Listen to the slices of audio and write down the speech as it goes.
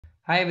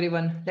Hi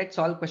everyone, let's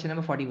solve question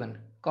number 41.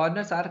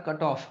 Corners are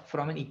cut off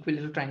from an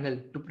equilateral triangle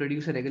to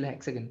produce a regular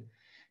hexagon.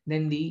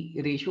 Then the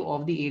ratio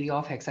of the area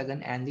of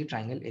hexagon and the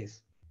triangle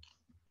is.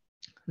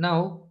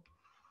 Now,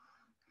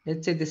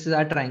 let's say this is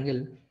our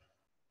triangle.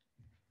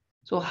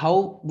 So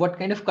what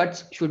kind of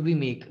cuts should we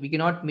make? We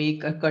cannot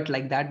make a cut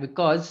like that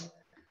because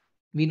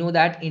we know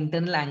that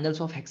internal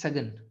angles of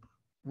hexagon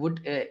would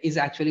is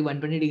actually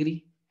 120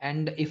 degree.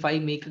 And if I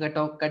make a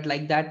cut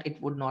like that,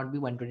 it would not be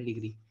 120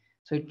 degree.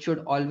 So it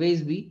should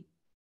always be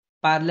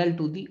parallel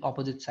to the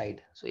opposite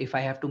side. So if I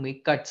have to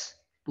make cuts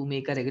to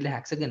make a regular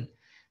hexagon,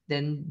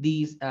 then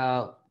these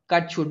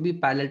cut should be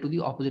parallel to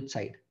the opposite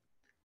side.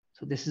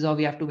 So this is how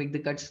we have to make the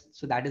cuts.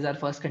 So that is our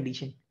first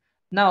condition.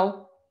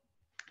 Now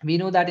we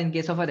know that in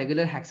case of a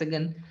regular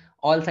hexagon,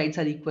 all sides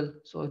are equal.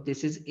 So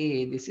this is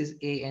A, this is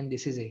A, and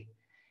this is A.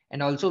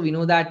 And also we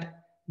know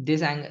that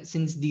this angle,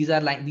 since these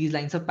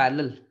lines are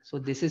parallel, so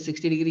this is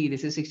 60 degree,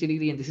 this is 60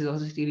 degree, and this is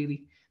also 60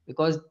 degree,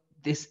 because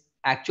this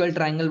actual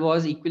triangle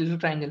was equilateral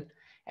triangle.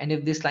 And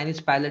if this line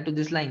is parallel to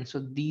this line, so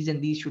these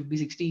and these should be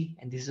 60,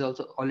 and this is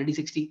also already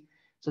 60.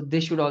 So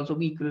this should also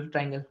be equilateral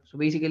triangle. So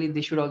basically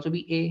this should also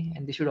be A,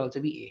 and this should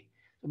also be A.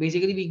 So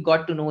basically we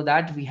got to know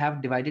that we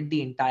have divided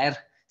the entire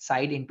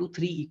side into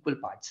three equal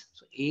parts.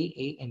 So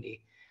A, and A.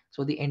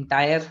 So the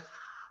entire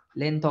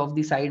length of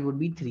the side would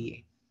be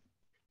 3A.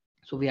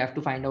 So we have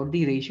to find out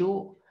the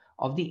ratio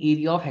of the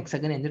area of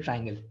hexagon and the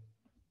triangle.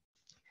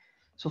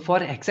 So for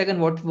hexagon,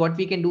 what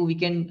we can do, we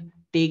can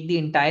take the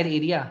entire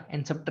area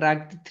and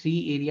subtract the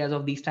three areas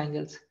of these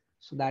triangles.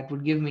 So that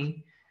would give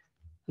me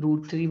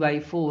root 3 by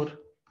 4,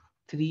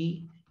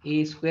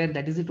 3A square,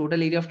 that is the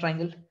total area of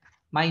triangle,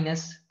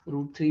 minus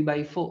root 3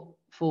 by 4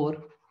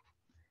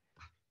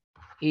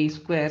 A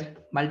square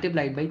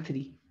multiplied by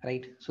 3,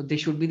 right? So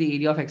this should be the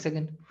area of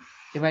hexagon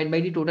divided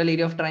by the total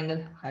area of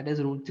triangle, that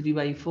is root 3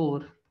 by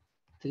 4,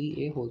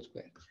 3A whole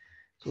square.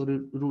 So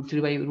root 3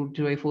 by 4, root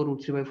 3 by 4,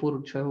 root 3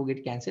 by 4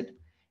 get cancelled,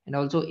 and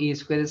also A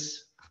square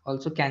is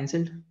also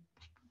cancelled.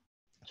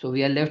 So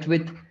we are left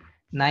with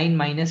 9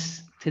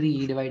 minus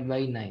 3 divided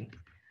by 9.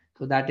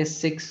 So that is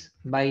 6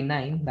 by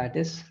 9, that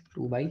is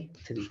 2 by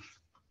 3.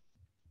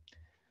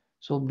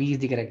 So B is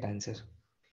the correct answer.